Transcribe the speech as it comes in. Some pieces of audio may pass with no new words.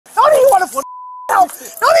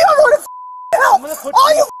Don't even want to help!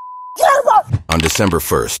 All you care about! On December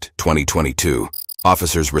 1st, 2022,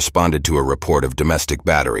 officers responded to a report of domestic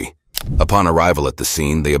battery. Upon arrival at the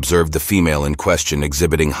scene, they observed the female in question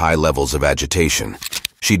exhibiting high levels of agitation.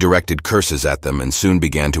 She directed curses at them and soon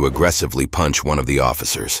began to aggressively punch one of the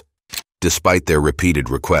officers. Despite their repeated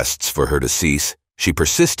requests for her to cease, she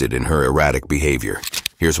persisted in her erratic behavior.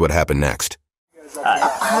 Here's what happened next. Can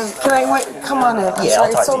I wait? Come on in. I'm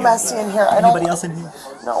sorry, it's so messy in here. Anybody else in here?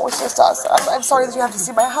 No, it's just us. I'm sorry that you have to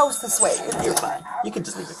see my house this way. You're fine. You can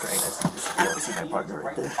just leave it great. I can see my partner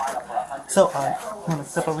right there. So, you want to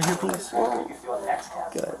step over here, please?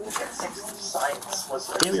 Good.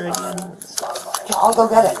 Give me right here. I'll go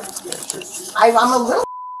get it. I'm a little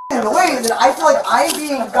in the way that I feel like I'm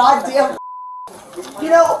being goddamn,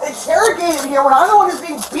 interrogated here when I'm the one who's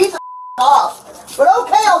being beat the off. But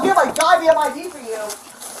okay, I'll get my goddamn ID for you.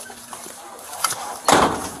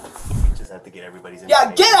 You just have to get everybody's information.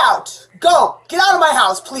 Yeah, get out! Go! Get out of my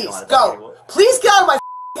house, please. Go. Please get out of my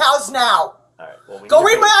house now. Alright, well, go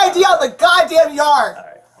read my ID out in the goddamn yard.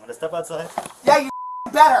 Alright, I'm gonna step outside. Yeah, you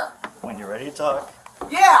better. When you're ready to talk.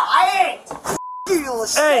 Yeah, I ain't. You little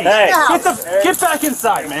shit. Hey, get back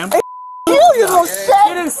inside, man. Hey, you little shit.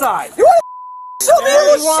 Get inside. You want to shoot me, you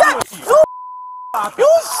little shit? You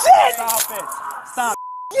shit! Stop it. Stop.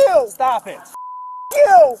 You. Stop it.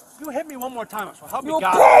 You. You hit me one more time. So help me You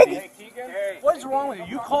God. pig. Hey, what is wrong with you?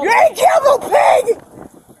 You called. You ain't killed no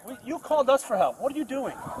pig. You called us for help. What are you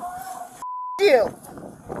doing? You.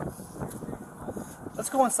 Let's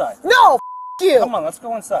go inside. No. You. Come on, let's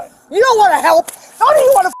go inside. You don't want to help. Don't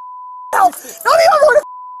even want to help. Don't even want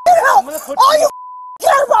to help. All you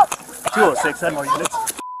care about. 206, more units.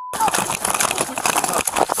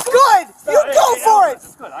 Good. You go for it.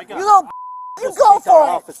 Good. I got you little. You go for it.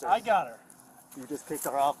 Officer. I got her. You just kicked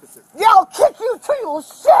our officer. Yeah, I'll kick you too, you little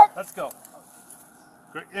shit. Let's go.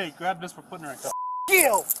 Hey, grab this for putting her in cuffs.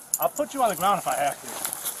 You. I'll put you on the ground if I have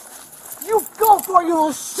to. You go for it, you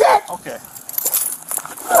little shit. Okay.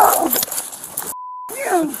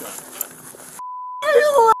 You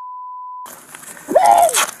little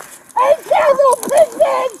pig. I can't little pig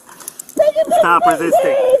man. Piggy, stop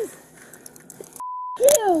resisting.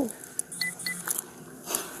 You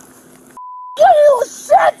little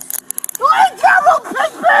shit. I can't little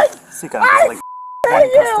pig. I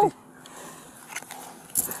hate you.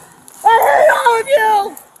 I hate all of you.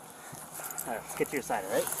 Alright, let's get to your side,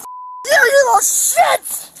 alright? You little shit.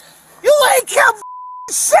 You ain't kept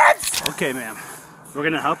shit. Okay, ma'am. We're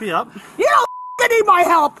gonna help you up. You don't need my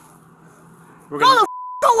help. Go the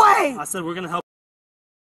away. I said we're gonna help.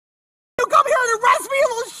 You come here and arrest me, you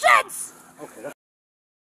little shits. Okay.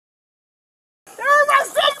 They're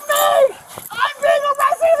arresting me. I'm being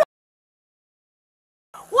arrested.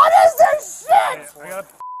 What is this shit? I gotta.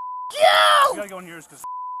 You. You gotta go in yours because.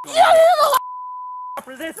 You little. Stop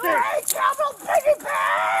resisting. You ain't kept no piggy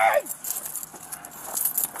pig.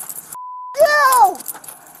 You.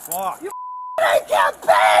 Walk. You ain't kept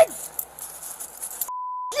pigs.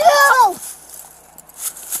 You.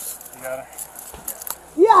 You got it.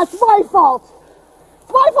 Yeah, it's my fault.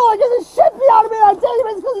 It's my fault I get the shit beat out of me on a daily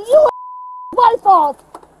basis because of you. It's my fault.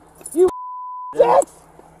 You dicks.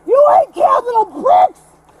 You ain't kept little pricks.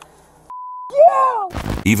 You.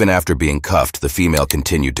 Even after being cuffed, the female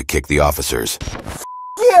continued to kick the officers.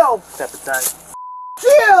 You. Step aside.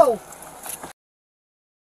 You.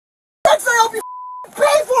 Next I hope you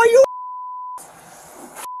pay for you.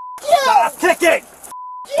 You. Stop kicking.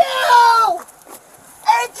 You.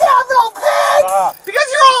 Ain't kept no pigs. Because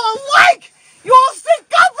you're all alike. You all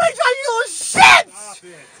stick up for each other, you little shits. Stop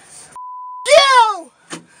it. You.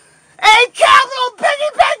 Ain't kept little piggy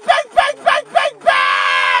pig.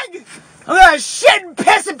 I'm gonna shit and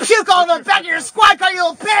piss and puke all over the back of your squad car, you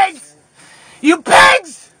little pigs! You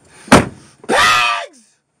pigs!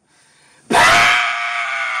 Pigs! Pigs!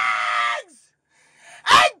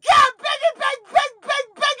 Ain't cap piggy pig, ain't cap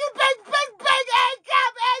piggy pig, ain't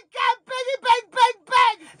cap piggy pig,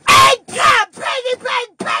 ain't cap piggy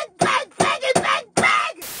pig.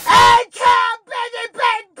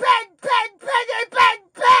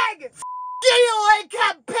 You ain't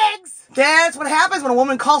cap pigs! That's what happens when a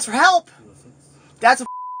woman calls for help. That's what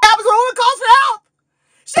happens when a woman calls for help.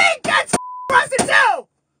 She gets arrested too.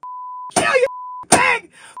 Kill you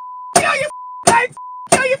pig. Kill you pig.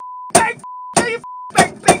 Kill you pig. Kill you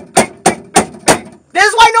pig. This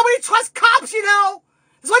is why nobody trusts cops, you know.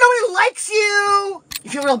 This is why nobody likes you. You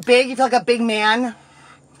feel real big. You feel like a big man.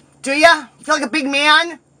 Do ya? You feel like a big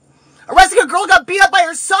man? Arresting a girl who got beat up by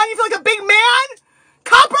her son. You feel like a big man?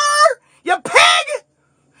 Copper. You pig.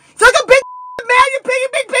 You feel like a big man. You piggy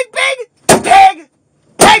pig. Pig. Pig.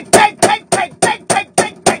 Pig. Pig. Pig. Pig. Pig. Pig.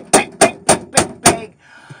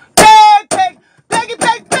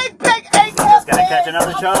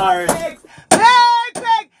 charge. Pigs.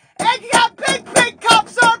 Pig. Egg got pig.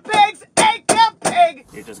 Cops are pigs. Egg got pig.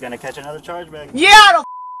 You're just gonna catch another charge back. Yeah, I don't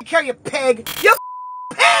care, you pig. You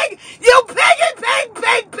pig. You pig.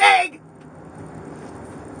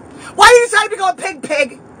 Why you decided to become a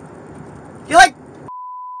pig? You like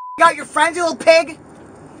got your friends, you little pig?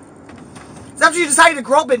 Is that what you decided to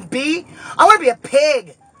grow up and be? I want to be a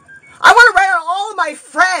pig. I want to write out all of my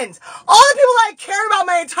friends, all the people that I cared about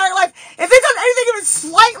my entire life. If they've done anything even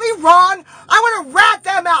slightly wrong, I want to rat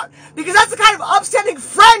them out. Because that's the kind of upstanding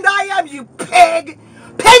friend I am, you pig.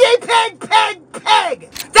 Pig.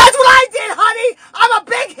 That's what I did, honey. I'm a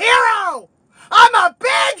big hero. I'm a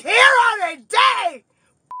big hero today.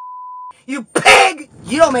 You pig.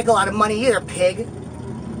 You don't make a lot of money either, pig.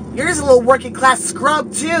 You're just a little working class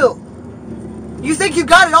scrub, too. You think you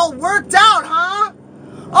got it all worked out, huh?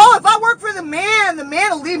 Oh, if I work for the man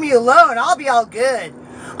will leave me alone. I'll be all good.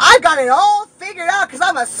 I've got it all figured out because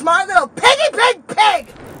I'm a smart little pig.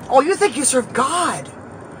 Oh, you think you serve God?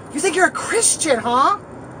 You think you're a Christian, huh?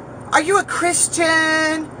 Are you a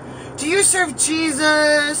Christian? Do you serve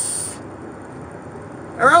Jesus?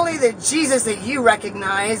 Or only the Jesus that you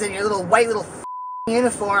recognize in your little white little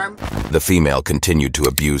uniform? The female continued to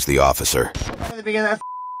abuse the officer. At the beginning of that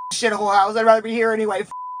shithole house, I'd rather be here anyway.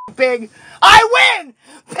 Pig. I win!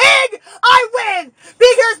 Pig! I win!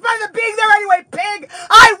 Being here is better than being there anyway, pig!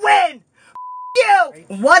 I win!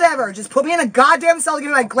 You! Whatever, just put me in a goddamn cell, give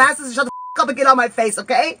me my glasses, and shut the up and get on my face,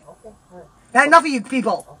 okay? Had enough of you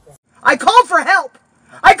people. I called for help!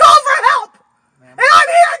 And I'm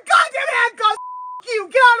here in goddamn handcuffs! You!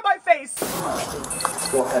 Get out of my face!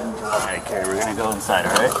 Go ahead and go. Alright, Carrie, we're gonna go inside,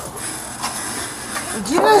 alright?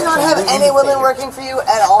 Do you guys not have any women working for you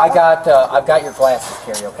at all? I've got your glasses,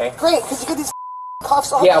 Carrie, okay? Great, because you get these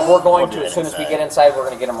cuffs off Yeah, me? we're going to, as soon as we get inside, we're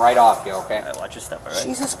going to get them right off you, okay? Alright, watch your step, alright?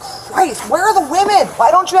 Jesus Christ, where are the women? Why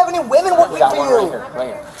don't you have any women working We got for one you?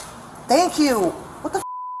 right here. Thank you. What the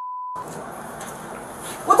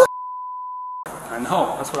What the I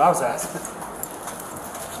know, that's what I was asking.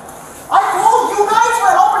 I told you guys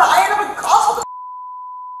for help and I ended up in cuffs.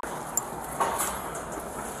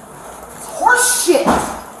 What the horse shit.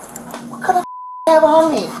 What kind of have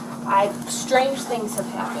on me? Strange things have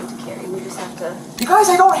happened to Carrie. We just have to. You guys,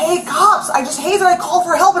 I don't hate cops. I just hate that I call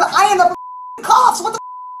for help and I end up in cuffs. What the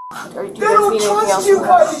Do you They guys don't need anything trust else you from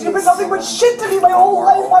guys. us? You've been nothing but shit to me my whole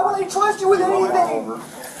life. Why would I trust you with anything?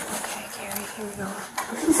 Okay, Carrie, here we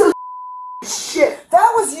go. Shit.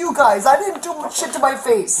 That was you guys. I didn't do shit to my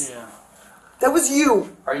face. Yeah. That was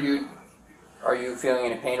you. Are you feeling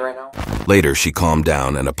any pain right now? Later, she calmed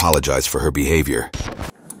down and apologized for her behavior.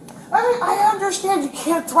 I mean, I understand you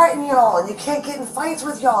can't threaten y'all and you can't get in fights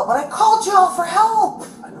with y'all, but I called y'all for help.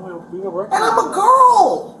 I know we were working. And I'm a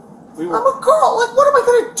girl. We I'm a girl. Like, what am I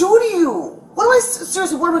gonna do to you? What am I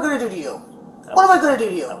seriously? What am I gonna do to you? What am I gonna do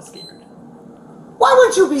to you? I was scared. Why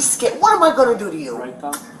would you be scared? What am I gonna do to you? Right,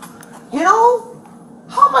 Tom? You know?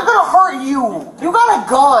 How am I gonna hurt you? You got a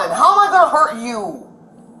gun. How am I gonna hurt you?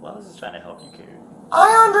 Well, I was just trying to help you, Carrie.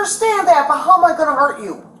 I understand that, but how am I gonna hurt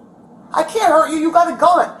you? I can't hurt you. You got a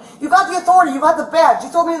gun. You got the authority. You got the badge. You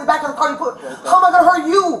throw me in the back of the car. You put. How am I gonna hurt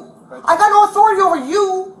you? I got no authority over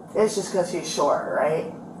you. It's just because he's short,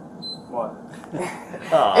 right? What?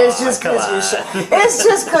 It's just because you're short. It's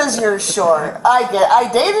just because you're short. I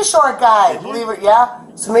date a short guy. Believe it, yeah.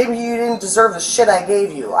 So maybe you didn't deserve the shit I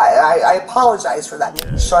gave you. I apologize for that.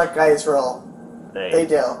 Yeah. Short guys rule. Hey. They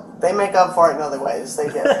do. They make up for it in other ways. They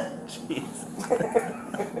do. Jeez.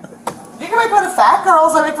 You can make fun of fat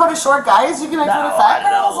girls. I make fun of short guys. You can make fun of fat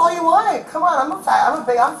I girls know. all you want. Come on,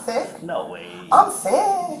 I'm thick. No way. I'm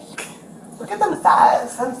thick. Look at them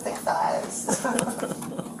thighs. Them thick thighs.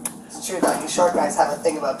 It's true though. You short guys have a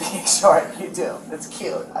thing about being short. You do. It's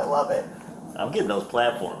cute. I love it. I'm getting those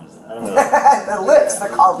platforms. I don't know. The lips. They're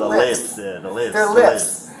called The lips. lips, yeah, the lips. They're the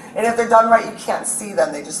lips. And if they're done right, you can't see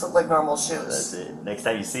them. They just look like normal shoes. That's it. Next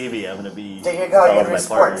time you see me, I'm gonna be. There you go. You're telling gonna my be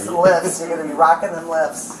sporting partner, some lips. You're gonna be rocking them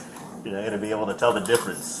lips. You're not gonna be able to tell the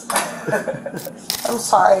difference. I'm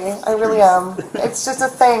sorry. I really am. It's just a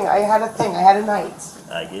thing. I had a night.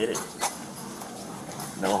 I get it.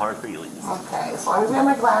 No hard feelings. Okay, as long as I have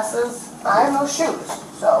my glasses, I have no shoes.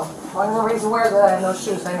 So, as long as everybody's aware that I have no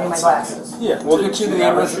shoes, I need my glasses. Yeah, we'll get you the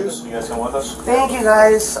Amber shoes. You guys come with us? Thank you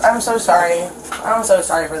guys. I'm so sorry. I'm so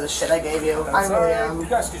sorry for the shit I gave you. I really am. You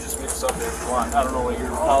guys can just meet us up there if you want. I don't know what your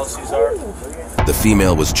policies are. The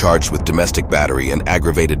female was charged with domestic battery and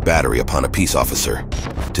aggravated battery upon a peace officer.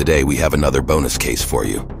 Today, we have another bonus case for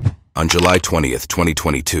you. On July 20th,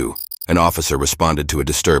 2022, an officer responded to a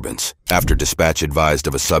disturbance after dispatch advised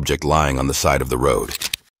of a subject lying on the side of the road.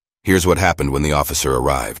 Here's what happened when the officer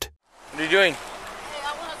arrived. What are you doing? Hey,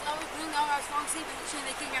 I'm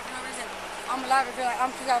feel like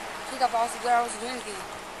I'm kick off also there. I wasn't doing anything.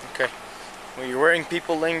 Okay. Well, you're wearing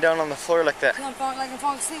people laying down on the floor like that. I'm falling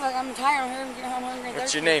asleep. Like I'm tired. I'm hungry. And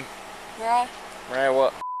What's thirsty. your name? Mariah. Mariah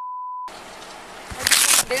what?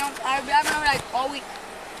 I've been over like all week,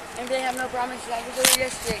 and they have no promise. Like we did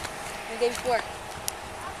yesterday, and the day before.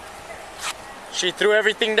 She threw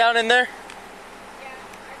everything down in there?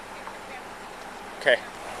 Okay.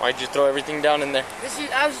 Why'd you throw everything down in there?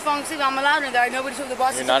 I was falling asleep. I'm allowed in there. Nobody told the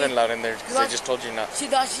boss. You're not allowed in there because I just told you not. She's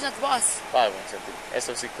not the boss.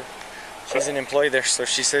 Eso sí. She's an employee there, so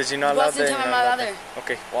she says you're not allowed there. The boss didn't tell me I'm not allowed there.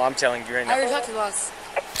 Okay, well I'm telling you right now. I already talked to the boss.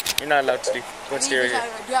 You're not allowed to leave. Go and stay right here.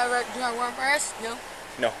 Do I warrant for arrest? No.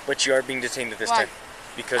 No, but you are being detained at this time.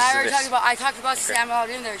 Because I of this. I talked to the boss to say I'm allowed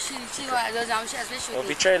in there. She does now. She has an issue Well, with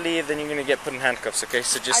if you me. try to leave, then you're going to get put in handcuffs, okay?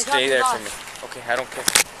 So just I stay there for talked me. Okay, I don't care.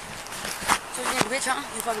 So you're a bitch, huh?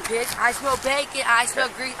 You fucking bitch. I smell bacon. I smell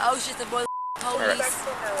grease. Oh shit, the boy police.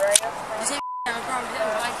 You say I'm a problem with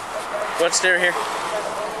them, right? Go and stay right here.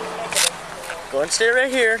 Go and stay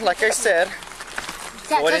right here, like I said.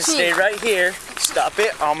 Go and stay right here. Stop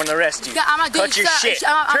it, I'm gonna arrest you. I'm not doing Cut your stuff. shit.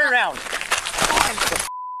 I'm Turn not- around.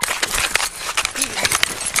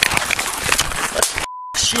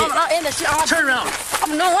 Shit. I'm not in the shit. Turn around.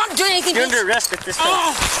 I'm not doing anything. You're bitch. under arrest at this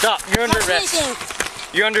time. Stop. You're under I'm not doing arrest. anything.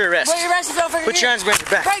 You're under arrest. What are you arrested for? Put your hands behind your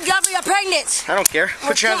back. You're pregnant. I don't care.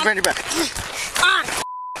 Put your hands behind your back.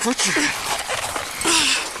 Put your...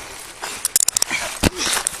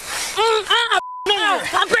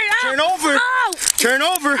 I'm pregnant. Turn over. Turn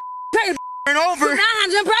over. Turn over.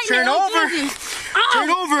 I'm pregnant. Turn over. Turn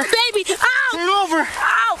over. Baby. Ow. Turn over.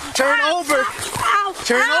 Ow. Turn over. Ow.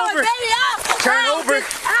 Turn Ow, over. Baby. Ow. Turn Ow. over.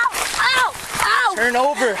 Ow. Ow. Ow. Turn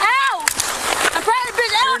over. Ow. I'm pregnant,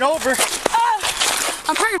 bitch. Ow. Turn over. Ow.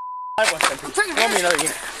 I'm pregnant. I want something. I'm pregnant. Hand me another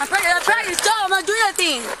unit. I'm pregnant. I'm pregnant. Stop. I'm not doing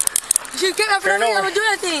anything. She's getting up for Turn nothing. over. I'm not doing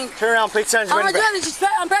anything. Turn around. Place your hands I'm behind not your doing back. anything.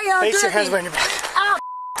 I'm pregnant. I'm not Place doing your hands anything. behind your back. Ow.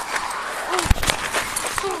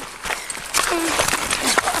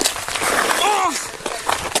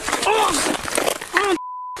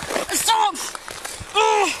 Stop!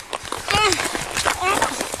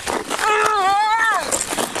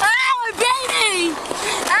 My baby!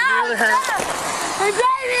 other hand. My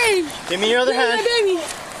baby! Give me your other hand. My baby!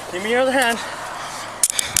 Give me your other hand.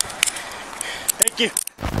 Thank you.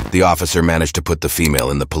 The officer managed to put the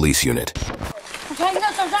female in the police unit. I'm trying to get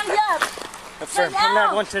up, I'm trying to get up! Affirm. I'm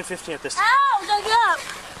not 110-15 at this time. Ow! I'm trying to get up!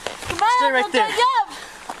 Come on, Stay right I'm there. trying to get up!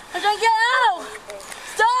 I'm trying to get out!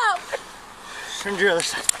 Stop! Turn to your other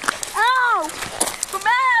side. Ow! Come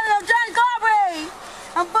on, I'm trying to cooperate!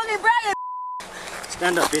 I'm fucking pregnant!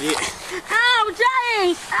 Stand up, idiot. Ow! I'm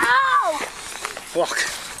trying! Ow! Walk.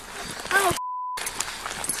 Ow!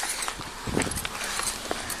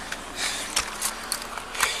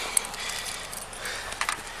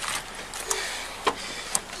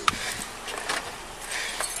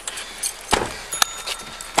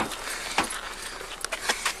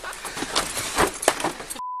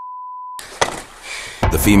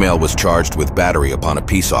 The female was charged with battery upon a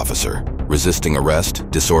peace officer, resisting arrest,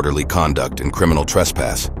 disorderly conduct, and criminal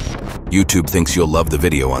trespass. YouTube thinks you'll love the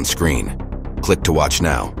video on screen. Click to watch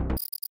now.